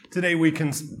Today we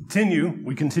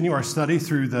continue our study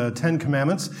through the Ten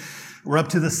Commandments. We're up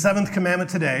to the seventh commandment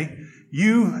today.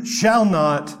 You shall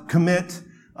not commit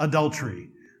adultery.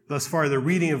 Thus far, the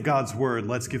reading of God's word.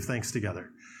 Let's give thanks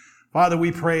together. Father,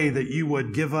 we pray that you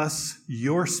would give us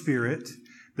your Spirit,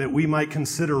 that we might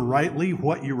consider rightly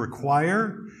what you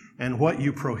require and what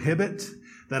you prohibit,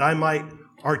 that I might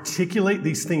articulate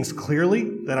these things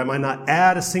clearly, that I might not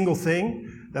add a single thing,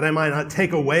 that I might not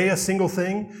take away a single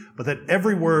thing, but that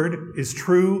every word is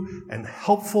true and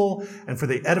helpful and for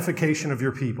the edification of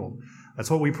your people. That's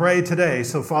what we pray today.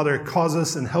 So, Father, cause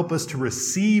us and help us to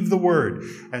receive the word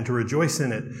and to rejoice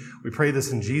in it. We pray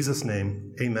this in Jesus'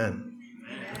 name. Amen.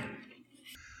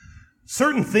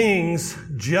 Certain things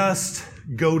just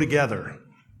go together.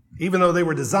 Even though they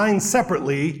were designed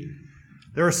separately,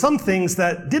 there are some things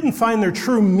that didn't find their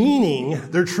true meaning,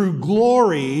 their true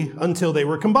glory, until they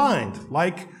were combined,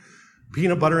 like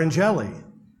peanut butter and jelly,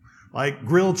 like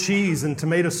grilled cheese and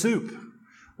tomato soup,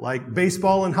 like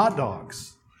baseball and hot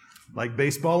dogs, like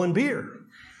baseball and beer,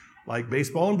 like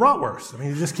baseball and bratwurst. I mean,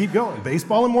 you just keep going.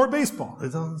 Baseball and more baseball.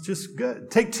 It's just good.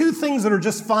 Take two things that are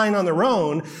just fine on their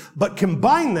own, but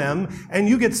combine them, and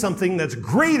you get something that's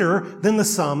greater than the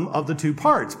sum of the two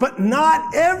parts. But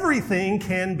not everything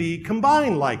can be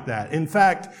combined like that. In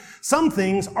fact, some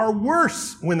things are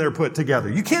worse when they're put together.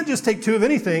 You can't just take two of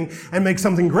anything and make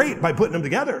something great by putting them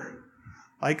together,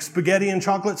 like spaghetti and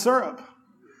chocolate syrup.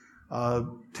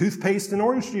 Toothpaste and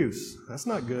orange juice. That's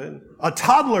not good. A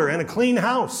toddler and a clean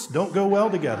house don't go well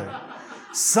together.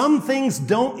 Some things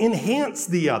don't enhance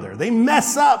the other. They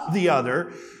mess up the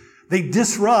other. They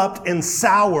disrupt and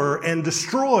sour and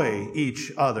destroy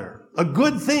each other. A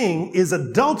good thing is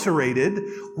adulterated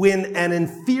when an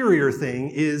inferior thing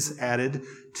is added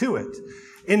to it.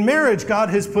 In marriage, God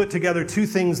has put together two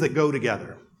things that go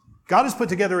together. God has put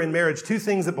together in marriage two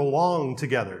things that belong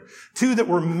together, two that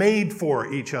were made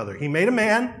for each other. He made a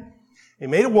man, he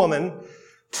made a woman,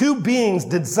 two beings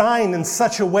designed in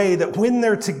such a way that when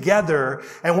they're together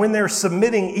and when they're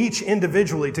submitting each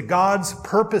individually to God's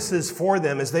purposes for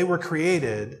them as they were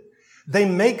created, they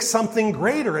make something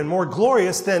greater and more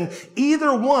glorious than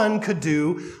either one could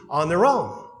do on their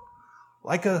own.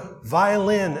 Like a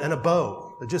violin and a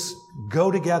bow that just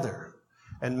go together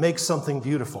and make something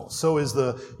beautiful. So is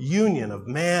the union of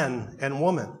man and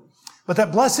woman. But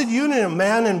that blessed union of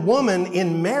man and woman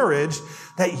in marriage,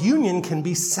 that union can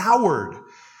be soured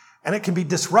and it can be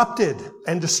disrupted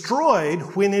and destroyed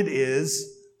when it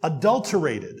is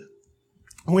adulterated.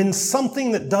 When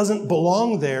something that doesn't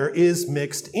belong there is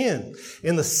mixed in.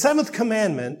 In the seventh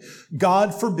commandment,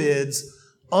 God forbids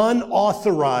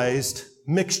unauthorized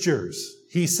mixtures.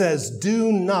 He says,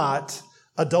 do not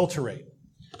adulterate.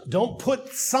 Don't put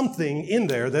something in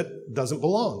there that doesn't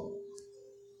belong.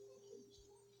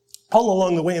 All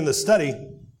along the way in the study,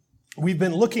 we've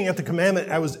been looking at the commandment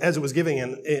as it was given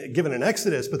in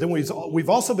Exodus, but then we've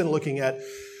also been looking at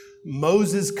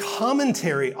Moses'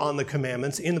 commentary on the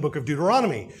commandments in the book of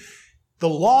Deuteronomy. The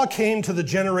law came to the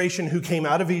generation who came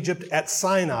out of Egypt at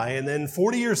Sinai, and then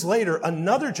 40 years later,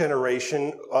 another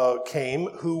generation came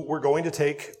who were going to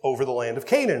take over the land of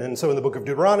Canaan. And so in the book of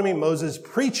Deuteronomy, Moses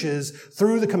preaches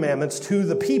through the commandments to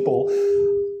the people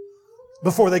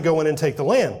before they go in and take the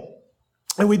land.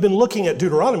 And we've been looking at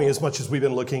Deuteronomy as much as we've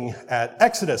been looking at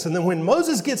Exodus. And then when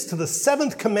Moses gets to the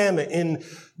seventh commandment in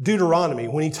Deuteronomy,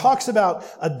 when he talks about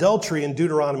adultery in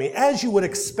Deuteronomy, as you would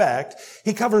expect,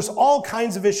 he covers all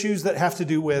kinds of issues that have to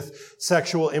do with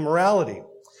sexual immorality.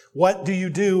 What do you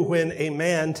do when a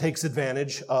man takes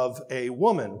advantage of a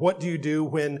woman? What do you do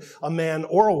when a man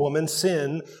or a woman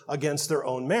sin against their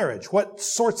own marriage? What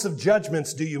sorts of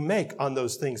judgments do you make on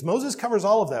those things? Moses covers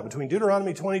all of that between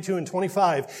Deuteronomy 22 and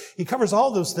 25. He covers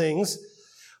all those things,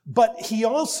 but he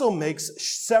also makes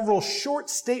several short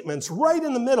statements right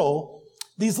in the middle,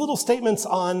 these little statements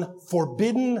on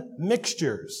forbidden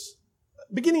mixtures.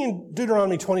 Beginning in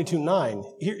Deuteronomy 22:9,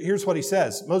 here's what he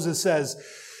says. Moses says,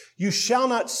 you shall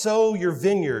not sow your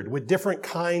vineyard with different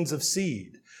kinds of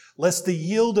seed, lest the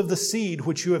yield of the seed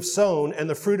which you have sown and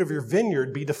the fruit of your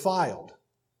vineyard be defiled.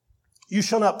 You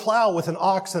shall not plow with an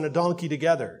ox and a donkey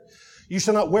together. You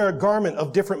shall not wear a garment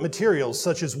of different materials,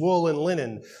 such as wool and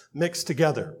linen, mixed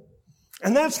together.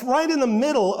 And that's right in the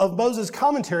middle of Moses'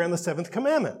 commentary on the seventh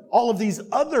commandment. All of these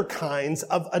other kinds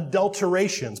of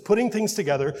adulterations, putting things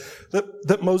together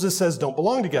that Moses says don't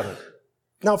belong together.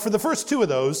 Now, for the first two of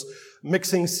those,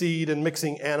 mixing seed and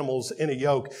mixing animals in a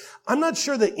yoke, I'm not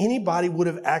sure that anybody would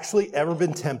have actually ever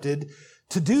been tempted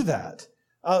to do that.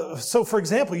 So, for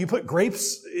example, you put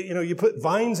grapes, you put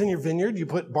vines in your vineyard, you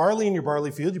put barley in your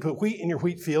barley field, you put wheat in your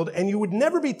wheat field, and you would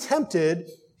never be tempted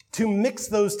to mix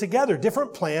those together.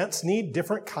 Different plants need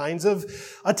different kinds of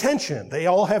attention. They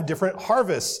all have different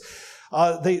harvests.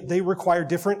 They require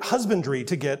different husbandry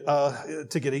to get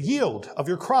a yield of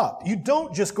your crop. You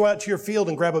don't just go out to your field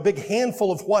and grab a big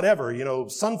handful of whatever,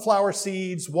 sunflower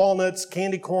seeds, walnuts,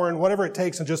 candy corn, whatever it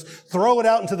takes, and just throw it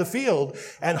out into the field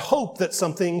and hope that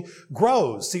something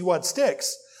grows, see what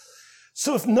sticks.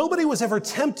 So if nobody was ever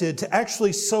tempted to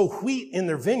actually sow wheat in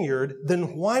their vineyard,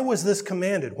 then why was this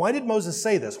commanded? Why did Moses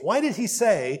say this? Why did he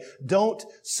say, don't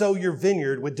sow your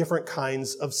vineyard with different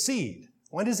kinds of seed?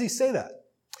 Why does he say that?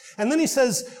 And then he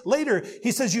says, later,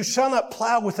 you shall not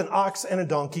plow with an ox and a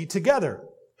donkey together.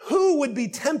 Who would be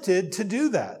tempted to do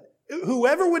that?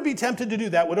 Whoever would be tempted to do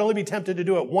that would only be tempted to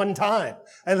do it one time.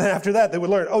 And then after that, they would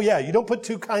learn, you don't put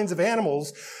two kinds of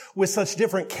animals with such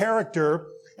different character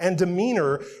and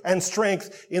demeanor and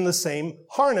strength in the same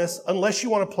harness unless you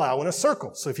want to plow in a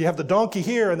circle. So if you have the donkey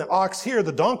here and the ox here,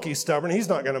 the donkey's stubborn, he's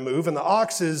not going to move, and the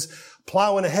ox is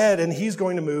plowing ahead and he's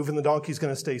going to move and the donkey's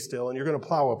going to stay still, and you're going to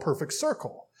plow a perfect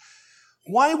circle.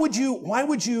 Why would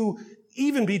you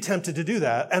even be tempted to do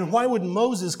that? And why would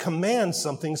Moses command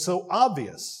something so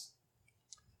obvious?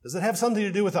 Does it have something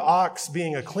to do with the ox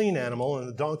being a clean animal and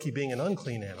the donkey being an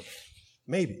unclean animal?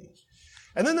 Maybe.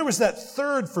 And then there was that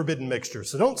third forbidden mixture.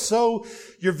 So don't sow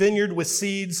your vineyard with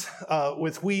seeds,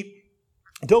 with wheat.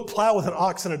 Don't plow with an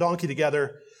ox and a donkey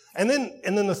together. And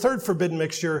then the third forbidden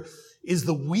mixture is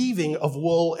the weaving of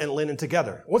wool and linen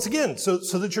together. Once again, so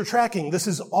that you're tracking, this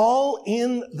is all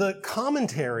in the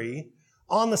commentary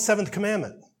on the seventh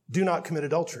commandment. Do not commit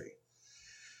adultery.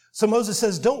 So Moses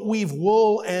says, don't weave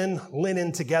wool and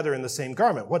linen together in the same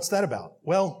garment. What's that about?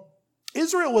 Well,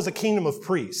 Israel was a kingdom of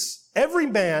priests. Every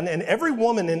man and every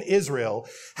woman in Israel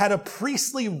had a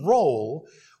priestly role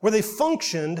where they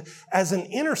functioned as an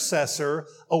intercessor,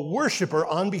 a worshiper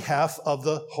on behalf of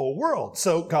the whole world.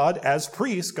 So God, as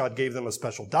priests, God gave them a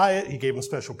special diet. He gave them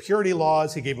special purity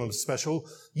laws. He gave them a special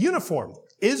uniform.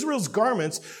 Israel's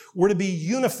garments were to be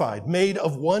unified, made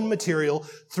of one material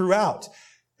throughout.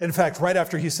 In fact, right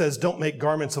after he says, don't make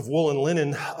garments of wool and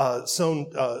linen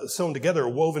sewn together or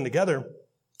woven together,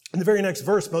 in the very next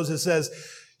verse, Moses says,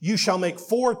 you shall make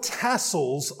 4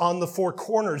 tassels on the 4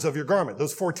 corners of your garment.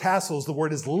 Those 4 tassels, the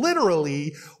word is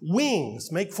literally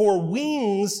wings. Make 4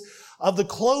 wings of the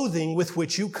clothing with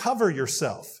which you cover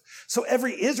yourself. So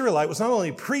every Israelite was not only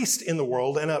a priest in the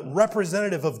world and a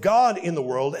representative of God in the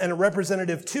world and a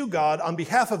representative to God on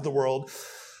behalf of the world,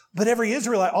 but every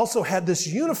Israelite also had this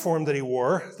uniform that he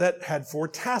wore that had 4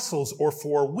 tassels or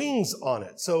 4 wings on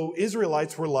it. So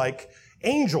Israelites were like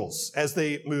angels as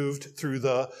they moved through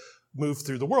the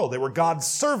world. They were God's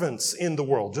servants in the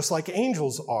world, just like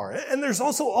angels are. And there's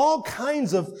also all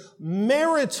kinds of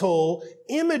marital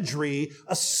imagery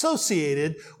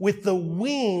associated with the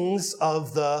wings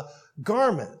of the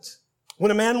garment. When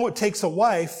a man takes a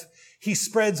wife, he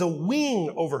spreads a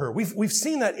wing over her. We've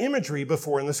seen that imagery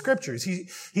before in the scriptures.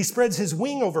 He spreads his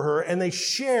wing over her and they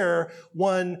share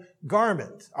one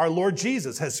garment. Our Lord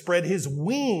Jesus has spread his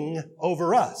wing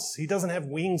over us. He doesn't have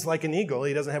wings like an eagle.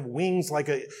 He doesn't have wings like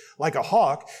a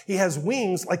hawk. He has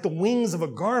wings like the wings of a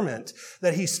garment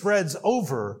that he spreads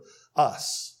over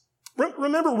us.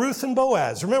 Remember Ruth and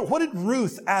Boaz. Remember, what did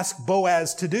Ruth ask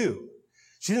Boaz to do?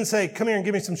 She didn't say, come here and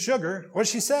give me some sugar. What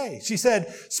did she say? She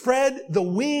said, spread the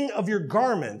wing of your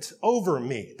garment over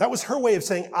me. That was her way of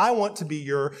saying, I want to be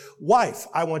your wife.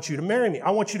 I want you to marry me.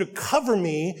 I want you to cover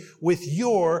me with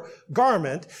your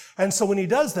garment. And so when he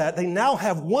does that, they now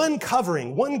have one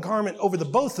covering, one garment over the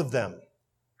both of them.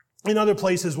 In other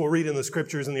places, we'll read in the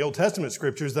scriptures, in the Old Testament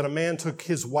scriptures, that a man took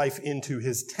his wife into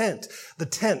his tent. The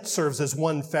tent serves as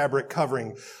one fabric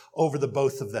covering over the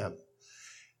both of them.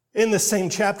 In the same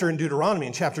chapter in Deuteronomy,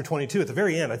 in chapter 22, at the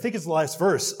very end, I think it's the last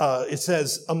verse, it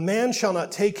says, a man shall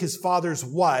not take his father's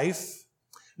wife,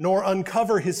 nor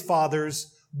uncover his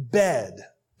father's bed.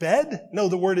 Bed? No,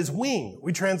 the word is wing.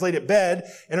 We translate it bed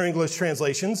in our English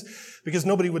translations because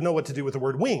nobody would know what to do with the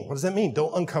word wing. What does that mean?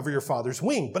 Don't uncover your father's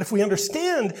wing. But if we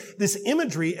understand this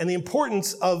imagery and the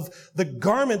importance of the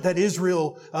garment that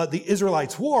the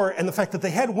Israelites wore and the fact that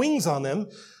they had wings on them,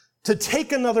 to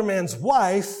take another man's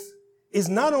wife is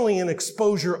not only an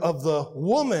exposure of the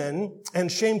woman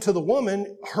and shame to the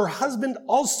woman, her husband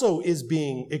also is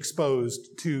being exposed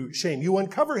to shame. You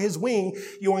uncover his wing,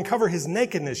 you uncover his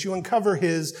nakedness, you uncover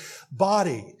his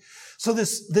body. So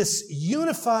this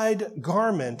unified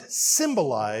garment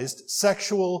symbolized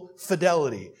sexual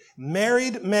fidelity.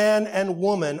 Married man and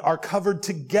woman are covered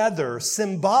together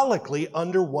symbolically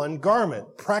under one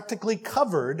garment, practically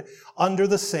covered under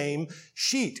the same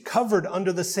sheet, covered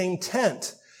under the same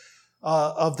tent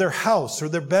of their house or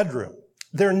their bedroom.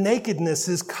 Their nakedness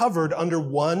is covered under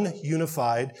one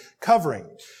unified covering.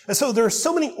 And so there are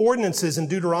so many ordinances in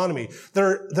Deuteronomy that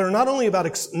are not only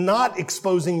about not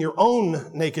exposing your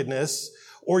own nakedness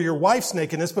or your wife's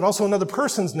nakedness, but also another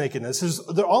person's nakedness.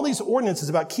 There are all these ordinances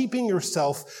about keeping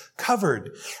yourself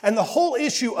covered. And the whole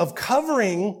issue of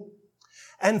covering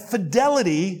and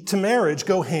fidelity to marriage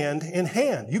go hand in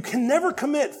hand. You can never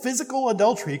commit physical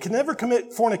adultery. You can never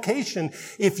commit fornication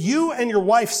if you and your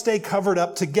wife stay covered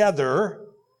up together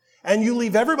and you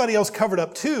leave everybody else covered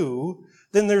up too.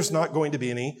 Then there's not going to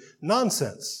be any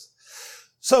nonsense.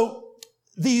 So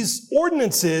these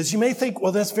ordinances, you may think,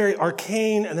 well, that's very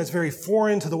arcane and that's very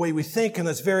foreign to the way we think, and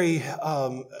that's very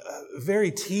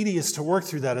tedious to work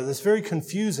through that, and it's very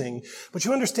confusing. But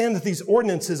you understand that these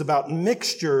ordinances about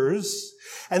mixtures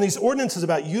and these ordinances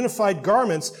about unified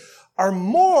garments are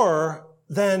more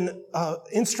than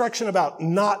instruction about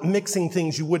not mixing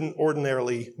things you wouldn't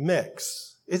ordinarily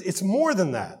mix. It's more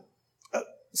than that.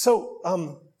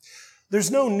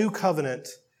 There's no new covenant.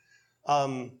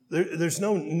 There's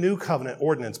no new covenant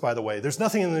ordinance, by the way. There's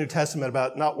nothing in the New Testament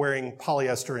about not wearing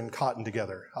polyester and cotton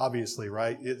together, obviously,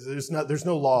 right? There's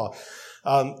no law.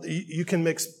 You can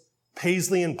mix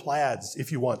paisley and plaids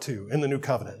if you want to in the new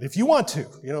covenant. If you want to,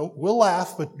 we'll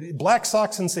laugh, but black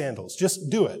socks and sandals, just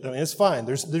do it. I mean, it's fine.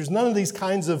 There's none of these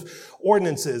kinds of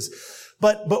ordinances.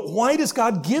 But why does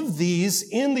God give these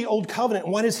in the Old Covenant?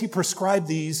 And why does He prescribe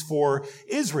these for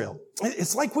Israel?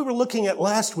 It's like we were looking at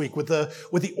last week with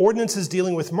the ordinances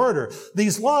dealing with murder.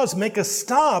 These laws make us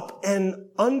stop and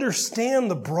understand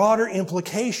the broader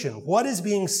implication. What is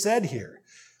being said here?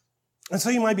 And so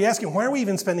you might be asking, why are we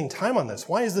even spending time on this?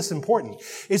 Why is this important?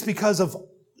 It's because of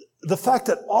the fact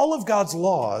that all of God's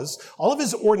laws, all of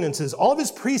His ordinances, all of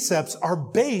His precepts are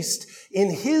based in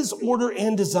His order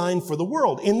and design for the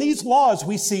world. In these laws,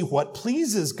 we see what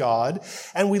pleases God,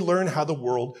 and we learn how the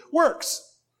world works.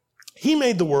 He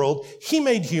made the world, He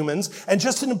made humans, and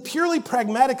just in a purely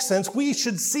pragmatic sense, we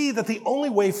should see that the only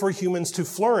way for humans to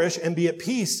flourish and be at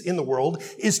peace in the world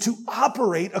is to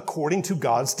operate according to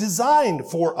God's design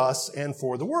for us and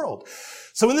for the world.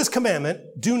 So in this commandment,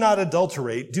 do not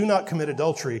adulterate, do not commit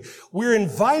adultery, we're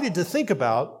invited to think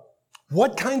about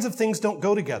what kinds of things don't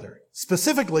go together.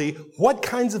 Specifically, what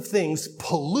kinds of things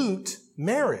pollute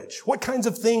marriage? What kinds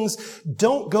of things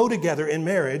don't go together in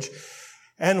marriage,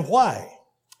 and why?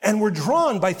 And we're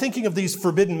drawn by thinking of these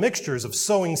forbidden mixtures of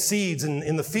sowing seeds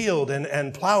in the field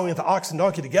and plowing with the ox and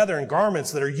donkey together in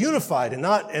garments that are unified and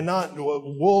not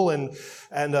wool and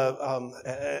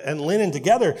linen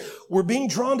together. We're being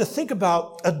drawn to think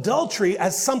about adultery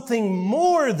as something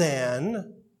more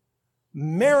than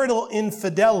marital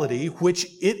infidelity, which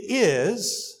it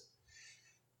is,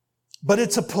 but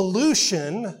it's a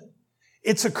pollution.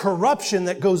 It's a corruption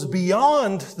that goes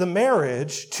beyond the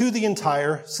marriage to the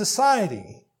entire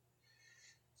society.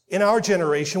 In our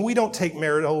generation, we don't take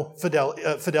marital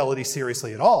fidelity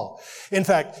seriously at all. In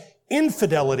fact,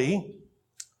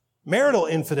 marital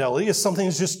infidelity is something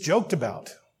that's just joked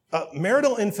about.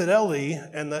 Marital infidelity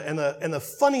and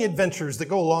the funny adventures that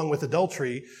go along with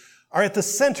adultery are at the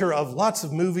center of lots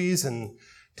of movies and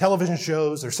television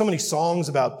shows. There's so many songs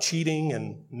about cheating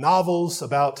and novels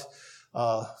about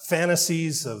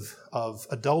fantasies of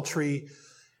adultery.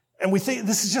 And we think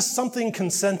this is just something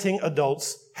consenting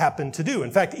adults happen to do.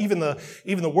 In fact, even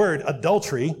the word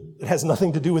adultery, it has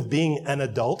nothing to do with being an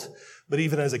adult. But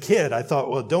even as a kid, I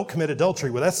thought, well, don't commit adultery.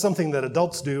 Well, that's something that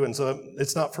adults do, and so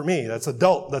it's not for me. That's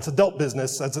adult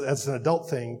business. That's an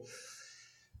adult thing.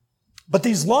 But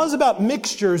these laws about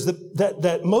mixtures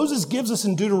that Moses gives us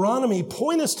in Deuteronomy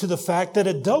point us to the fact that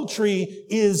adultery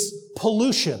is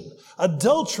pollution.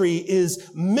 Adultery is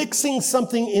mixing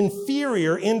something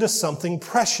inferior into something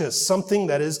precious, something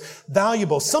that is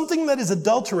valuable. Something that is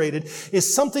adulterated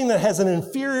is something that has an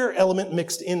inferior element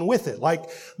mixed in with it, like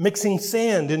mixing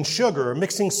sand in sugar or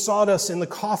mixing sawdust in the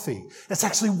coffee. It's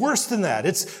actually worse than that.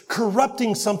 It's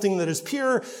corrupting something that is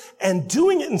pure and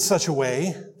doing it in such a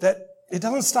way that it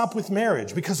doesn't stop with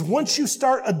marriage. Because once you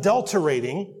start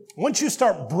adulterating, once you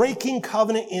start breaking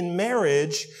covenant in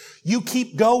marriage, you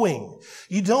keep going.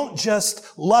 You don't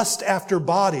just lust after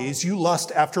bodies, you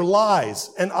lust after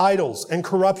lies and idols and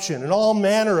corruption and all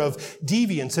manner of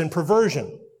deviance and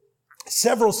perversion.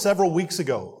 Several weeks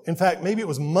ago, in fact, maybe it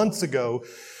was months ago,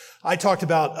 I talked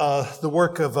about the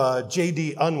work of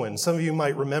J.D. Unwin. Some of you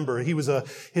might remember. He was a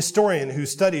historian who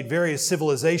studied various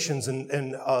civilizations and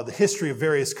the history of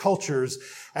various cultures,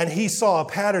 and he saw a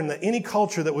pattern that any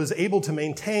culture that was able to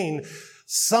maintain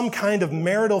some kind of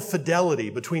marital fidelity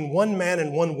between one man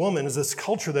and one woman is this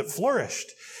culture that flourished.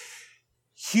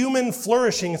 human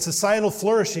flourishing and societal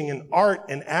flourishing in art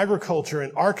and agriculture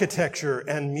and architecture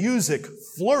and music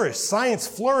flourish. Science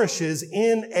flourishes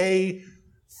in a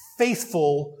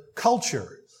faithful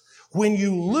culture. When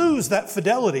you lose that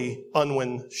fidelity,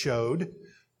 Unwin showed,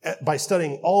 by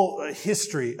studying all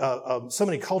history, so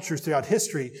many cultures throughout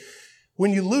history,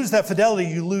 when you lose that fidelity,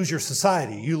 you lose your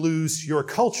society, you lose your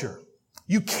culture.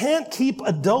 You can't keep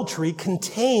adultery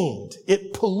contained.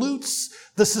 It pollutes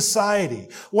the society.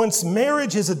 Once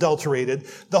marriage is adulterated,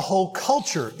 the whole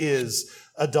culture is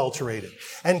adulterated.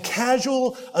 And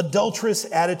casual,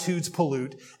 adulterous attitudes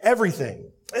pollute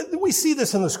everything. We see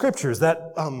this in the scriptures, that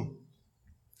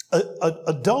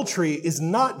adultery is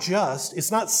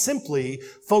it's not simply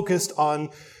focused on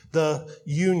the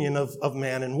union of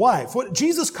man and wife. What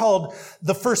Jesus called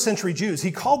the first century Jews,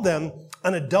 he called them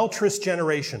an adulterous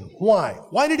generation. Why?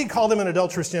 Why did he call them an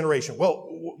adulterous generation? Well,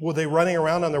 were they running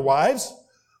around on their wives?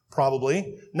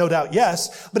 Probably. No doubt,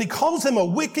 yes. But he calls them a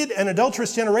wicked and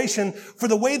adulterous generation for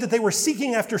the way that they were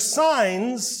seeking after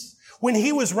signs when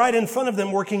he was right in front of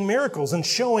them working miracles and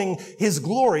showing his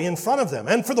glory in front of them,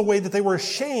 and for the way that they were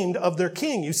ashamed of their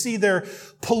king. You see, their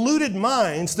polluted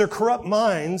minds, their corrupt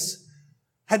minds,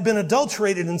 had been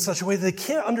adulterated in such a way that they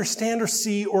can't understand or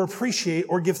see or appreciate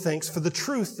or give thanks for the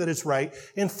truth that is right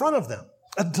in front of them.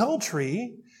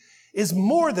 Adultery is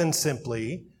more than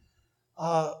simply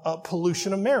a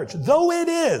pollution of marriage, though it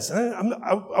is. I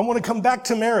want to come back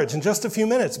to marriage in just a few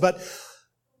minutes, but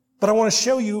I want to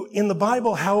show you in the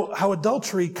Bible how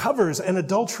adultery covers and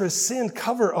adulterous sin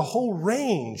cover a whole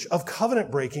range of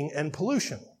covenant breaking and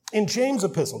pollution. In James'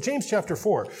 epistle, James chapter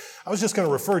 4, I was just going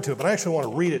to refer to it, but I actually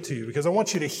want to read it to you because I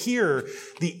want you to hear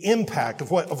the impact of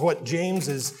what James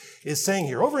is saying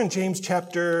here. Over in James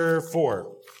chapter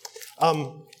 4,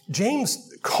 James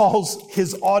calls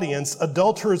his audience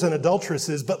adulterers and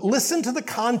adulteresses, but listen to the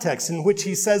context in which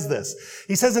he says this.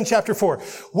 He says in chapter 4,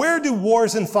 "Where do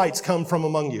wars and fights come from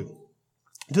among you?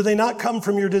 Do they not come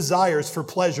from your desires for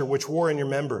pleasure which war in your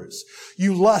members?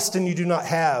 You lust and you do not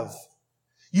have.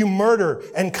 You murder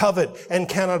and covet and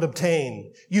cannot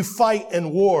obtain. You fight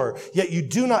and war, yet you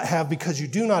do not have because you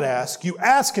do not ask. You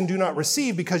ask and do not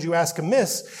receive because you ask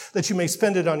amiss, that you may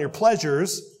spend it on your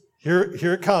pleasures." Here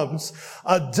it comes.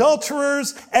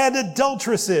 "Adulterers and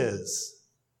adulteresses,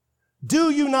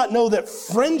 do you not know that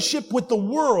friendship with the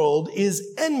world is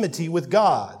enmity with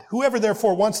God? Whoever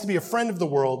therefore wants to be a friend of the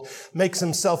world makes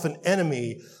himself an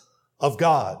enemy of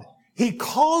God." He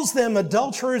calls them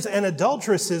adulterers and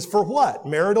adulteresses for what?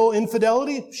 Marital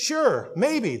infidelity? Sure,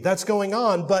 maybe that's going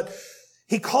on, but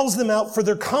he calls them out for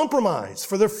their compromise,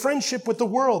 for their friendship with the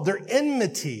world, their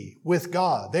enmity with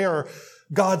God. They are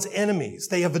God's enemies.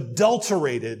 They have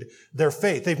adulterated their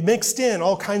faith. They've mixed in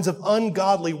all kinds of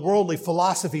ungodly, worldly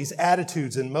philosophies,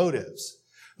 attitudes, and motives.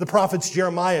 The prophets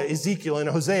Jeremiah, Ezekiel, and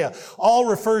Hosea all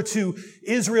refer to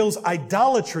Israel's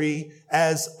idolatry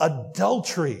as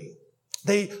adultery.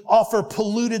 They offer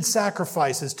polluted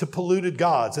sacrifices to polluted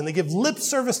gods, and they give lip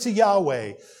service to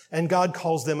Yahweh, and God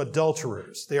calls them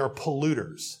adulterers. They are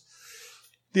polluters.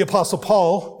 The Apostle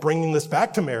Paul, bringing this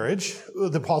back to marriage,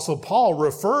 the Apostle Paul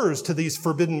refers to these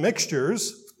forbidden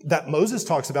mixtures that Moses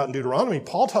talks about in Deuteronomy.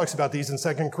 Paul talks about these in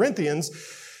 2 Corinthians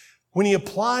when he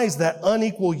applies that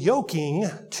unequal yoking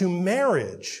to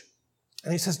marriage.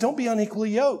 And he says, don't be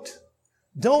unequally yoked.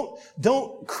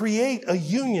 Don't create a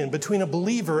union between a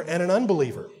believer and an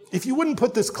unbeliever. If you wouldn't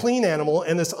put this clean animal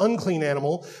and this unclean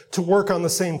animal to work on the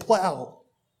same plow,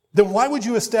 then why would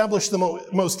you establish the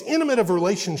most intimate of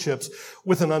relationships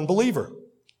with an unbeliever?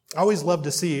 I always love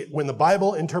to see when the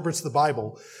Bible interprets the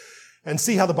Bible and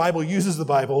see how the Bible uses the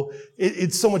Bible.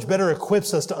 It so much better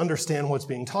equips us to understand what's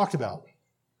being talked about.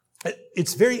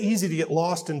 It's very easy to get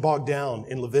lost and bogged down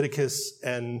in Leviticus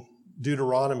and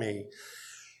Deuteronomy.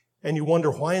 And you wonder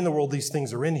why in the world these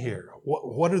things are in here.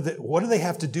 What do they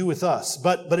have to do with us?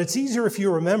 But it's easier if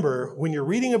you remember when you're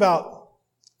reading about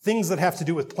things that have to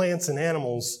do with plants and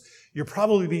animals, you're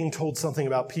probably being told something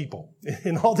about people.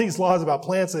 In all these laws about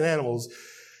plants and animals,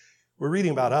 we're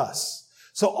reading about us.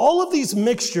 So all of these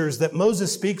mixtures that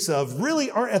Moses speaks of really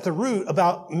aren't at the root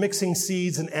about mixing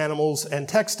seeds and animals and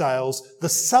textiles. The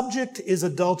subject is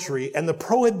adultery, and the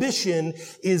prohibition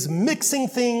is mixing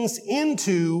things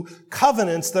into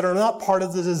covenants that are not part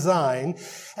of the design,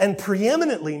 and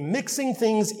preeminently mixing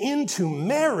things into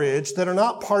marriage that are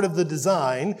not part of the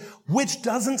design, which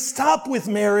doesn't stop with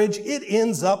marriage. It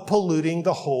ends up polluting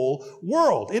the whole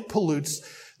world. It pollutes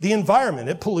the environment.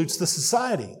 It pollutes the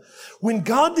society. When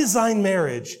God designed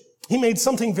marriage, he made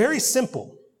something very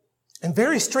simple and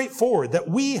very straightforward that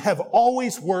we have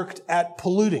always worked at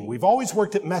polluting. We've always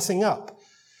worked at messing up.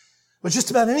 But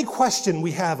just about any question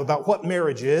we have about what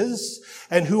marriage is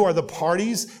and who are the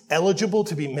parties eligible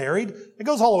to be married, it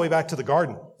goes all the way back to the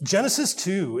garden. Genesis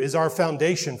 2 is our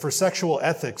foundation for sexual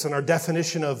ethics, and our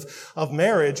definition of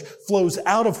marriage flows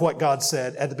out of what God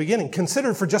said at the beginning.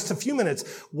 Consider for just a few minutes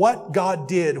what God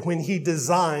did when he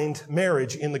designed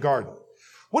marriage in the garden.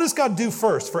 What does God do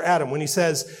first for Adam when he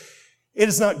says, "It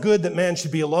is not good that man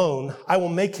should be alone. I will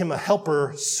make him a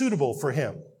helper suitable for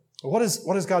him"? What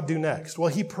does God do next? Well,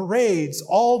 he parades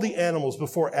all the animals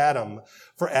before Adam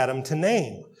for Adam to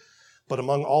name. But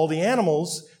among all the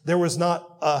animals, there was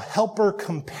not a helper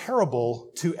comparable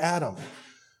to Adam.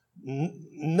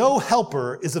 No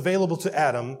helper is available to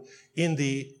Adam in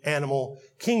the animal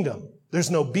kingdom.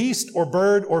 There's no beast or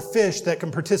bird or fish that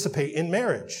can participate in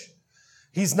marriage.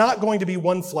 He's not going to be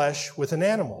one flesh with an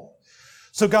animal.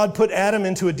 So God put Adam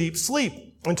into a deep sleep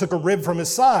and took a rib from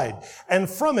his side. And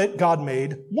from it, God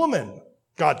made woman.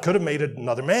 God could have made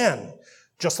another man,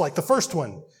 just like the first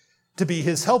one, to be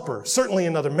his helper. Certainly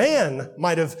another man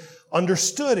might have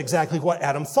understood exactly what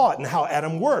Adam thought and how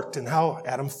Adam worked and how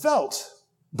Adam felt.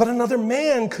 But another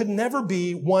man could never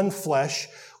be one flesh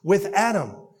with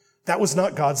Adam. That was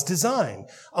not God's design.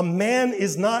 A man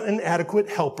is not an adequate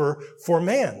helper for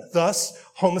man. Thus,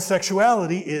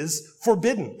 homosexuality is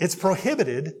forbidden. It's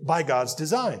prohibited by God's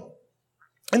design.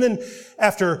 And then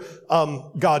after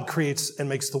God creates and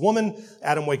makes the woman,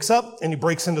 Adam wakes up and he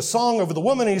breaks into song over the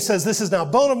woman and he says, "This is now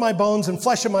bone of my bones and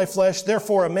flesh of my flesh.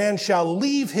 Therefore a man shall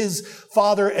leave his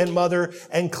father and mother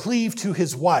and cleave to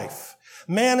his wife."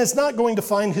 Man is not going to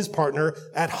find his partner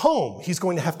at home. He's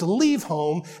going to have to leave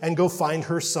home and go find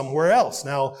her somewhere else.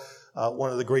 Now,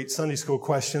 one of the great Sunday school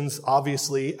questions,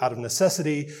 obviously, out of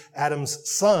necessity, Adam's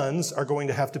sons are going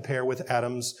to have to pair with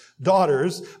Adam's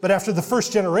daughters. But after the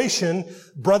first generation,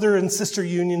 brother and sister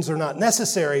unions are not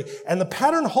necessary. And the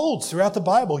pattern holds throughout the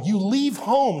Bible. You leave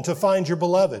home to find your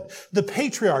beloved. The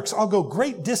patriarchs all go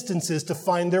great distances to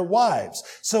find their wives.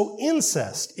 So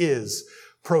incest is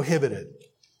prohibited.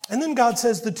 And then God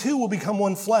says the two will become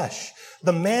one flesh.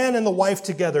 The man and the wife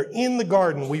together in the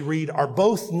garden, we read, are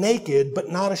both naked but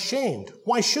not ashamed.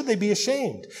 Why should they be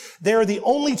ashamed? They are the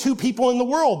only two people in the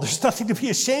world. There's nothing to be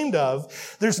ashamed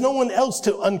of. There's no one else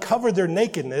to uncover their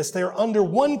nakedness. They are under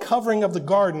one covering of the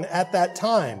garden at that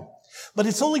time. But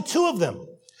it's only two of them.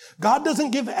 God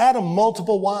doesn't give Adam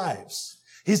multiple wives.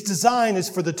 His design is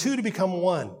for the two to become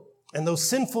one. And those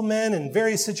sinful men in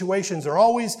various situations are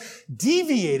always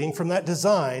deviating from that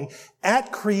design.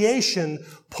 At creation,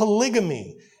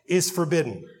 polygamy is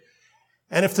forbidden.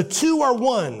 And if the two are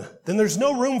one, then there's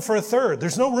no room for a third.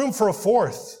 There's no room for a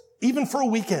fourth, even for a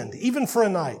weekend, even for a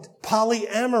night.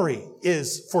 Polyamory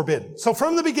is forbidden. So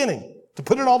from the beginning, to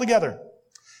put it all together,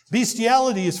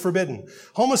 bestiality is forbidden.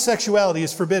 Homosexuality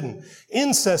is forbidden.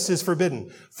 Incest is forbidden.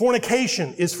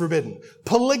 Fornication is forbidden.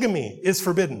 Polygamy is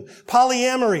forbidden.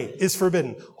 Polyamory is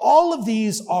forbidden. All of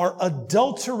these are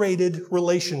adulterated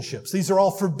relationships. These are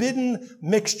all forbidden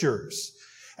mixtures.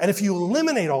 And if you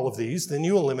eliminate all of these, then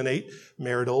you eliminate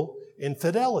marital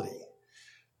infidelity.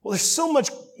 Well, there's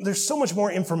so much more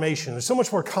information. There's so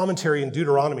much more commentary in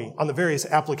Deuteronomy on the various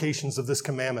applications of this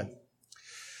commandment.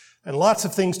 And lots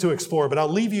of things to explore, but I'll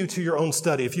leave you to your own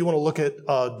study. If you want to look at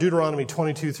Deuteronomy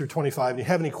 22 through 25 and you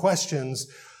have any questions,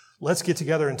 let's get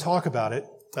together and talk about it.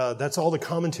 That's all the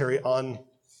commentary on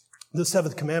the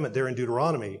seventh commandment there in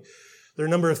Deuteronomy. There are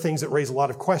a number of things that raise a lot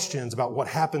of questions about what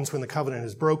happens when the covenant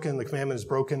is broken, the commandment is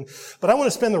broken. But I want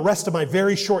to spend the rest of my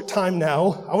very short time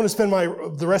now, I want to spend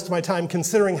the rest of my time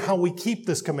considering how we keep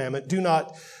this commandment. Do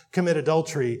not commit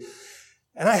adultery.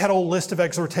 And I had a whole list of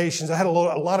exhortations. I had a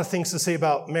lot of things to say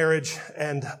about marriage,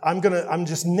 and I'm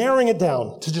just narrowing it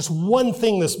down to just one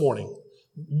thing this morning.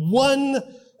 One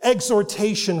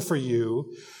exhortation for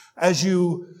you as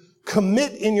you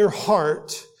commit in your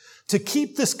heart to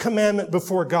keep this commandment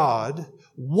before God.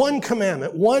 One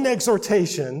commandment, one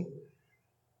exhortation.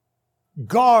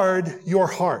 Guard your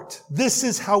heart. This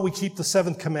is how we keep the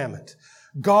seventh commandment.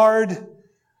 Guard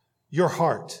your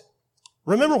heart.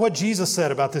 Remember what Jesus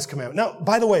said about this commandment. Now,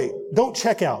 by the way, don't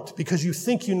check out because you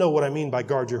think you know what I mean by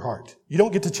guard your heart. You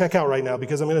don't get to check out right now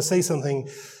because I'm going to say something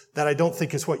that I don't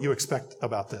think is what you expect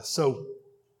about this. So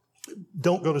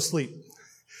don't go to sleep.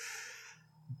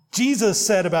 Jesus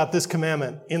said about this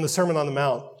commandment in the Sermon on the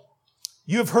Mount,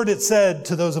 "You have heard it said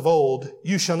to those of old,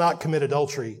 'You shall not commit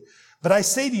adultery.' But I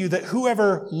say to you that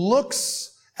whoever looks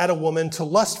at a woman to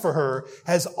lust for her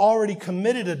has already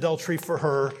committed adultery for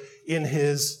her in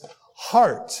his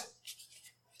heart."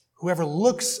 Whoever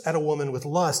looks at a woman with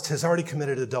lust has already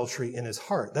committed adultery in his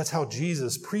heart. That's how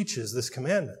Jesus preaches this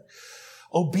commandment.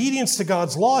 Obedience to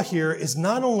God's law here is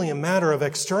not only a matter of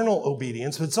external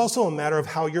obedience, but it's also a matter of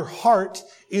how your heart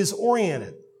is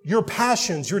oriented. Your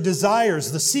passions, your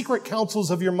desires, the secret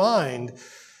counsels of your mind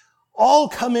all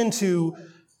come into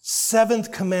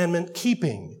seventh commandment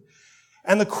keeping.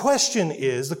 And the question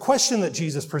that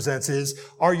Jesus presents is,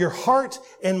 are your heart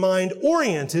and mind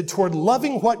oriented toward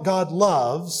loving what God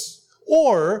loves,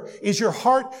 or is your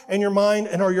heart and your mind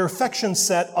and are your affections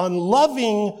set on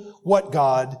loving what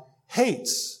God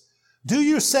hates? Do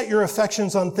you set your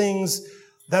affections on things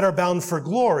that are bound for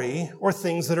glory or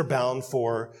things that are bound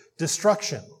for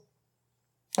destruction?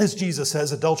 As Jesus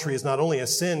says, adultery is not only a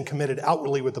sin committed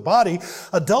outwardly with the body,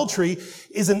 adultery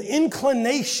is an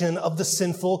inclination of the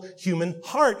sinful human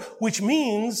heart, which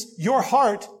means your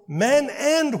heart, men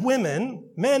and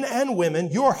women,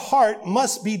 your heart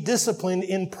must be disciplined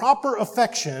in proper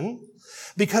affection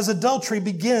because adultery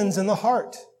begins in the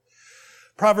heart.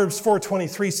 Proverbs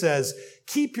 4:23 says,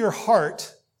 "Keep your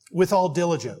heart with all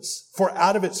diligence, for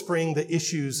out of it spring the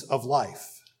issues of life."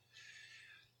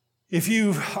 If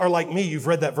you are like me, you've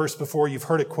read that verse before, you've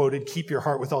heard it quoted, keep your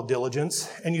heart with all diligence,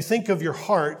 and you think of your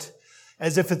heart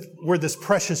as if it were this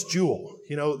precious jewel,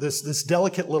 this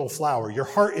delicate little flower. Your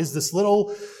heart is this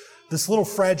little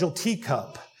fragile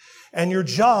teacup, and your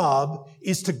job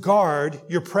is to guard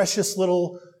your precious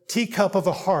little teacup of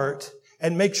a heart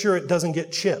and make sure it doesn't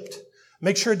get chipped.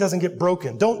 Make sure it doesn't get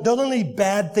broken. Don't let any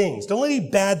bad things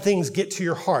get to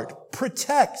your heart.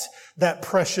 Protect that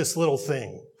precious little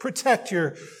thing. Protect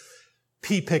your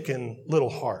pea-picking little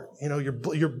heart.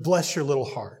 Bless your little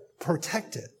heart.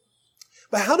 Protect it.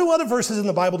 But how do other verses in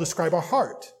the Bible describe our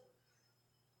heart?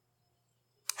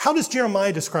 How does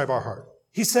Jeremiah describe our heart?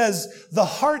 He says, the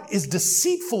heart is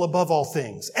deceitful above all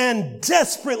things and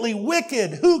desperately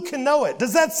wicked. Who can know it?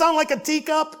 Does that sound like a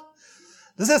teacup?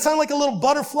 Does that sound like a little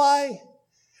butterfly?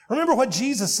 Remember what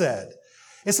Jesus said.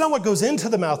 It's not what goes into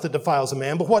the mouth that defiles a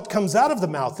man, but what comes out of the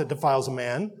mouth that defiles a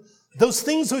man. Those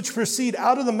things which proceed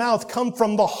out of the mouth come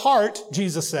from the heart,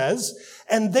 Jesus says,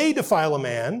 and they defile a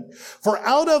man. For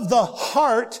out of the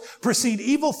heart proceed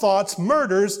evil thoughts,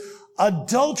 murders,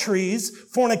 adulteries,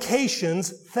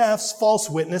 fornications, thefts, false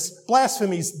witness,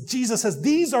 blasphemies. Jesus says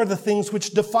these are the things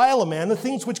which defile a man, the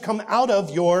things which come out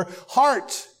of your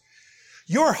heart.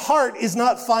 Your heart is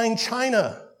not fine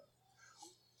china.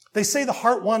 They say the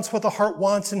heart wants what the heart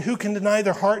wants, and who can deny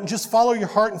their heart? And just follow your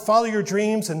heart and follow your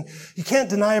dreams, and you can't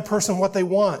deny a person what they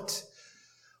want.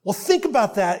 Well, think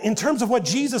about that in terms of what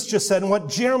Jesus just said and what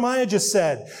Jeremiah just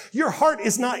said. Your heart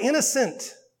is not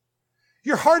innocent.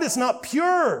 Your heart is not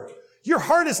pure. Your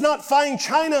heart is not fine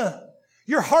china.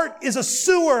 Your heart is a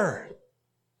sewer.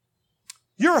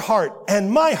 Your heart and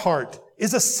my heart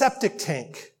is a septic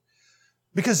tank,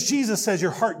 because Jesus says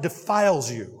your heart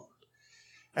defiles you.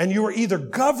 And you are either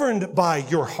governed by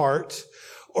your heart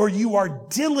or you are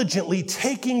diligently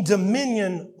taking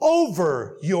dominion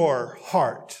over your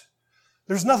heart.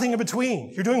 There's nothing in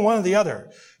between. You're doing one or the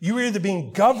other. You are either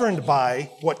being governed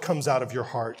by what comes out of your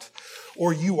heart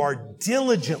or you are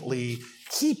diligently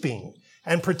keeping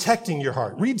and protecting your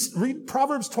heart. Read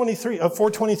Proverbs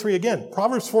 4:23 again.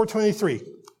 Proverbs 4:23.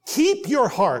 Keep your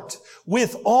heart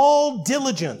with all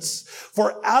diligence,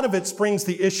 for out of it springs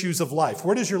the issues of life.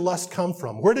 Where does your lust come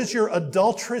from? Where does your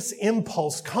adulterous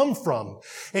impulse come from?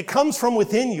 It comes from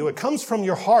within you. It comes from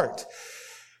your heart.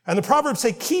 And the Proverbs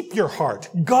say, keep your heart.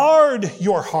 Guard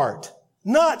your heart.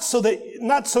 Not so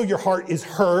your heart is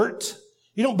hurt.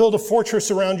 You don't build a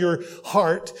fortress around your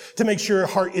heart to make sure your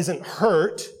heart isn't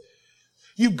hurt.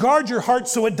 You guard your heart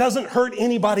so it doesn't hurt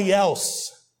anybody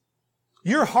else.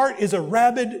 Your heart is a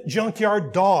rabid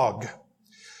junkyard dog.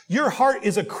 Your heart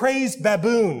is a crazed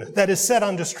baboon that is set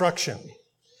on destruction.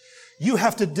 You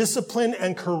have to discipline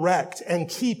and correct and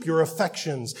keep your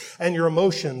affections and your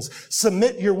emotions.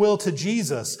 Submit your will to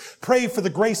Jesus. Pray for the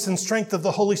grace and strength of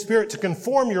the Holy Spirit to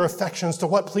conform your affections to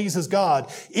what pleases God.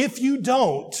 If you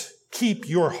don't keep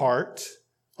your heart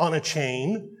on a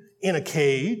chain, in a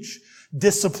cage,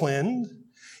 disciplined,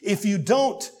 if you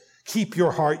don't keep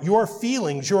your heart, your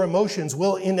feelings, your emotions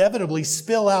will inevitably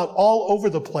spill out all over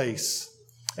the place,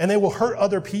 and they will hurt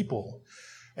other people,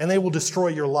 and they will destroy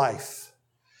your life.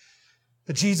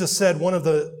 But Jesus said one of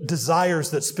the desires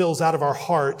that spills out of our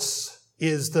hearts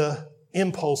is the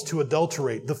impulse to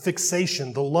adulterate, the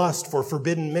fixation, the lust for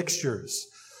forbidden mixtures,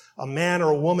 a man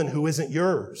or a woman who isn't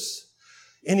yours,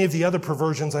 any of the other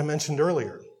perversions I mentioned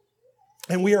earlier.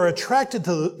 And we are attracted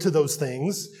to those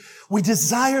things. We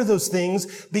desire those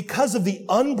things because of the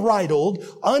unbridled,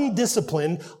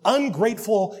 undisciplined,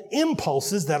 ungrateful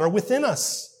impulses that are within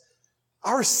us.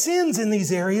 Our sins in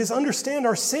these areas, understand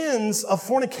our sins of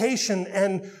fornication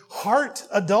and heart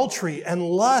adultery and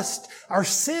lust, our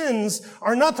sins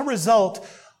are not the result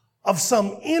of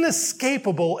some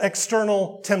inescapable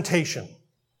external temptation.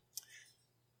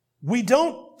 We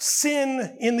don't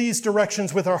sin in these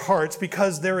directions with our hearts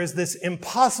because there is this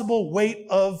impossible weight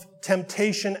of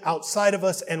temptation outside of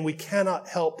us and we cannot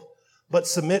help but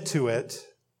submit to it.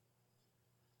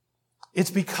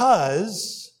 It's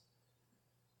because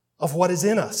of what is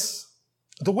in us.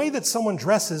 The way that someone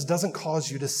dresses doesn't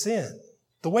cause you to sin.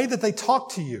 The way that they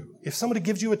talk to you, if somebody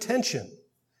gives you attention,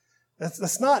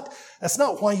 that's not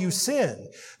why you sin.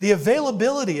 The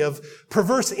availability of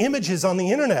perverse images on the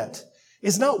internet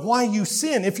is not why you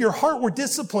sin. If your heart were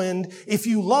disciplined, if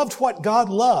you loved what God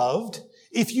loved,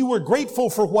 if you were grateful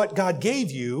for what God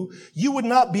gave you, you would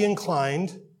not be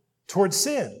inclined towards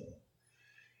sin.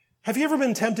 Have you ever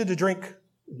been tempted to drink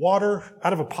water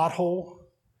out of a pothole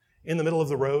in the middle of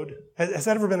the road? Has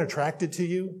that ever been attracted to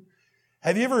you?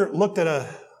 Have you ever looked at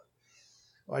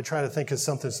I try to think of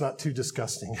something that's not too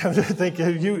disgusting. Have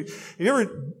you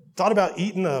ever thought about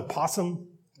eating a possum?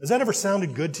 Has that ever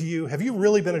sounded good to you? Have you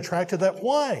really been attracted to that?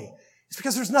 Why? It's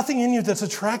because there's nothing in you that's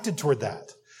attracted toward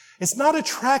that. It's not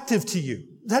attractive to you.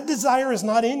 That desire is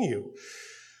not in you.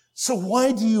 So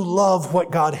why do you love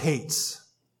what God hates?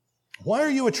 Why are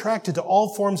you attracted to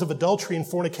all forms of adultery and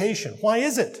fornication? Why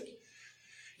is it?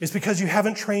 It's because you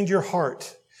haven't trained your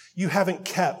heart. You haven't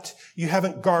kept. You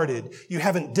haven't guarded. You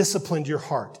haven't disciplined your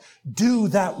heart. Do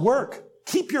that work.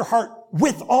 Keep your heart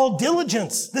with all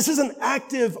diligence. This is an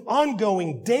active,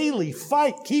 ongoing, daily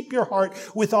fight. Keep your heart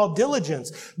with all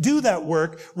diligence. Do that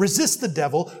work. Resist the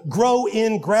devil. Grow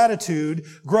in gratitude.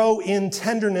 Grow in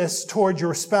tenderness toward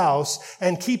your spouse.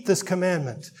 And keep this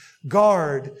commandment.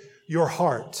 Guard your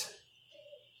heart.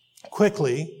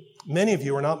 Quickly, many of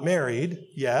you are not married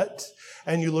yet,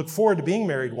 and you look forward to being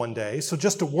married one day. So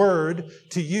just a word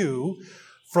to you,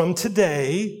 from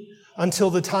today until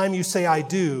the time you say, I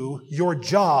do, your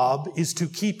job is to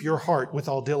keep your heart with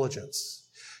all diligence.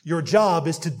 Your job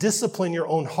is to discipline your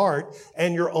own heart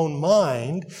and your own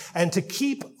mind and to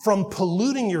keep from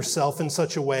polluting yourself in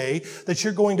such a way that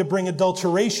you're going to bring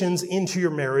adulterations into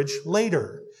your marriage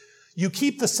later. You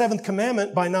keep the seventh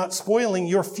commandment by not spoiling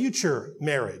your future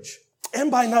marriage and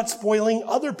by not spoiling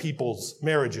other people's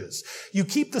marriages. You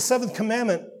keep the seventh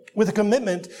commandment with a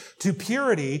commitment to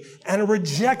purity and a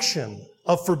rejection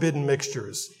of forbidden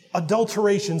mixtures,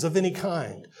 adulterations of any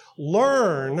kind.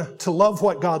 Learn to love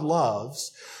what God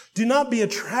loves. Do not be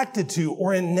attracted to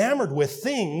or enamored with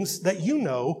things that you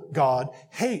know God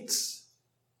hates.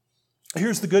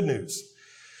 Here's the good news.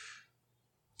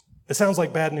 It sounds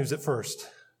like bad news at first,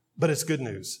 but it's good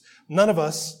news. None of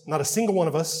us, not a single one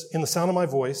of us, in the sound of my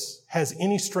voice, has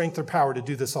any strength or power to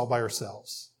do this all by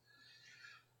ourselves.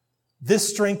 This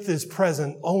strength is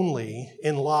present only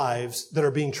in lives that are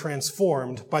being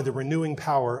transformed by the renewing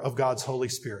power of God's Holy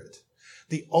Spirit.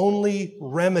 The only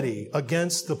remedy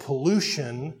against the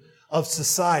pollution of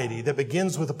society that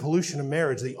begins with the pollution of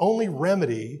marriage, the only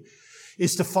remedy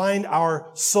is to find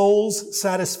our soul's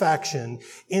satisfaction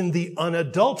in the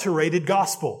unadulterated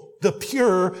gospel, the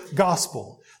pure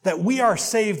gospel, that we are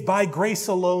saved by grace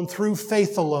alone, through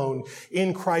faith alone,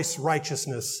 in Christ's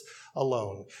righteousness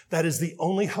alone. That is the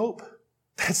only hope.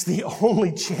 That's the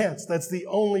only chance. That's the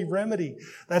only remedy.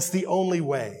 That's the only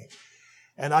way.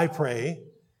 And I pray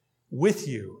with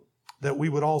you that we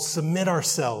would all submit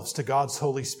ourselves to God's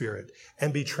Holy Spirit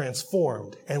and be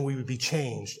transformed, and we would be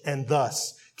changed, and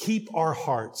thus keep our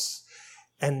hearts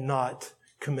and not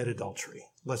commit adultery.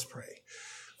 Let's pray.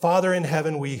 Father in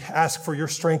heaven, we ask for your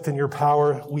strength and your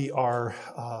power. We are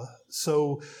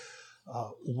so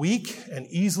weak and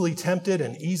easily tempted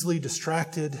and easily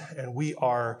distracted, and we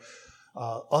are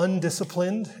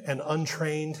undisciplined and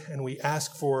untrained, and we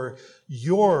ask for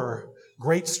your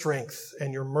great strength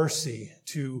and your mercy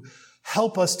to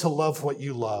help us to love what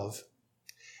you love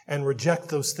and reject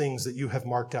those things that you have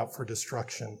marked out for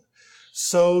destruction.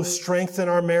 So strengthen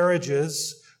our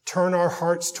marriages, turn our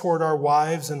hearts toward our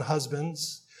wives and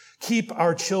husbands, keep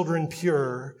our children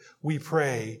pure, we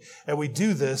pray. And we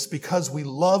do this because we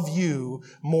love you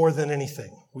more than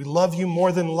anything. We love you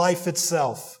more than life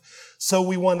itself. So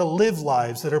we want to live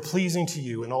lives that are pleasing to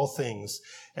you in all things.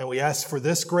 And we ask for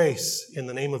this grace in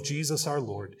the name of Jesus our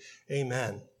Lord.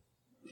 Amen.